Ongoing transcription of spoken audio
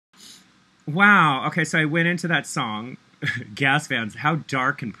Wow. Okay, so I went into that song, Gas Vans. How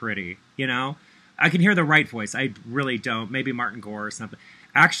dark and pretty, you know? I can hear the right voice. I really don't. Maybe Martin Gore or something.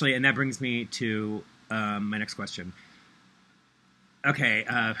 Actually, and that brings me to my next question. Okay,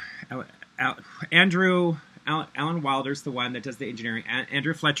 Al- Al- Alan Wilder's the one that does the engineering.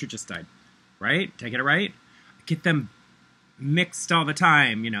 Andrew Fletcher just died, right? Did I get it right? I get them mixed all the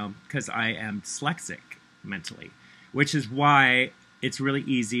time, because I am dyslexic mentally, which is why it's really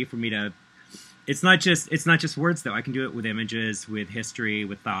easy for me to. It's not just words though. I can do it with images, with history,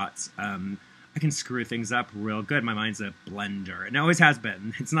 with thoughts. I can screw things up real good. My mind's a blender, and it always has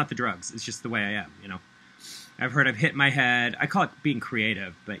been. It's not the drugs. It's just the way I am. I've heard I've hit my head. I call it being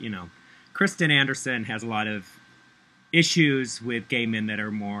creative, but Kristen Anderson has a lot of issues with gay men that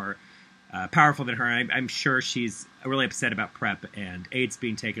are more powerful than her. I'm sure she's really upset about PrEP and AIDS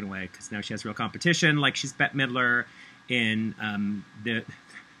being taken away because now she has real competition. Like she's Bette Midler in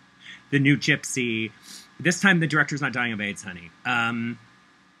the new Gypsy. This time the director's not dying of AIDS, honey.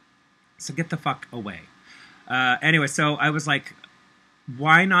 So get the fuck away. Anyway, so I was like,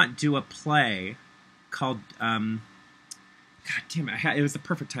 why not do a play called, God damn it, it was the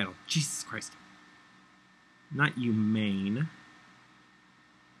perfect title. Jesus Christ. Not Humane.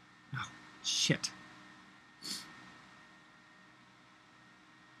 Oh, shit.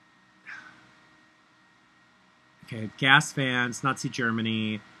 Okay, Gas Vans, Nazi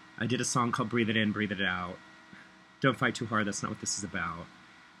Germany. I did a song called Breathe It In, Breathe It Out. Don't Fight Too Hard, that's not what this is about.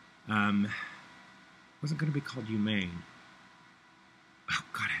 Wasn't going to be called Humane. Oh,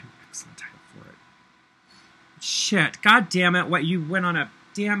 God, I had an excellent title for it. Shit, God damn it, what, you went on a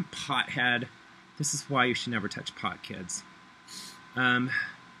damn pothead. This is why you should never touch pot, kids. It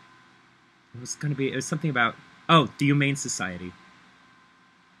was something about, the Humane Society.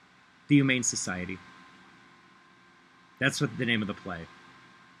 The Humane Society. That's what the name of the play.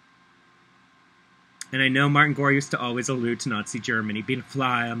 And I know Martin Gore used to always allude to Nazi Germany, being a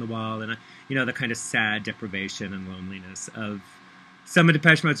fly on the wall, and the kind of sad deprivation and loneliness of some of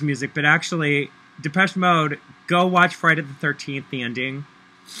Depeche Mode's music. But actually, Depeche Mode, go watch Friday the 13th, the ending,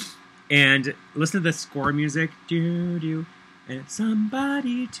 and listen to the score music. Do and it's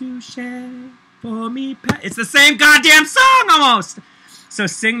somebody to share for me. It's the same goddamn song almost. So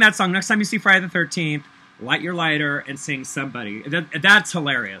sing that song next time you see Friday the 13th. Light your lighter and sing Somebody. That's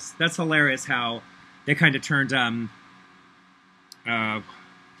hilarious. That's hilarious how they kind of turned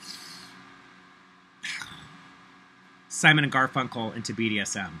Simon and Garfunkel into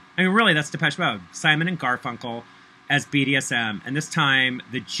BDSM. I mean, really, that's Depeche Mode. Simon and Garfunkel as BDSM. And this time,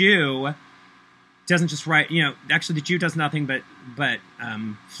 the Jew doesn't just write, actually the Jew does nothing but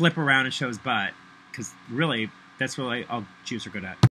flip around and show his butt. Because really, that's really all Jews are good at.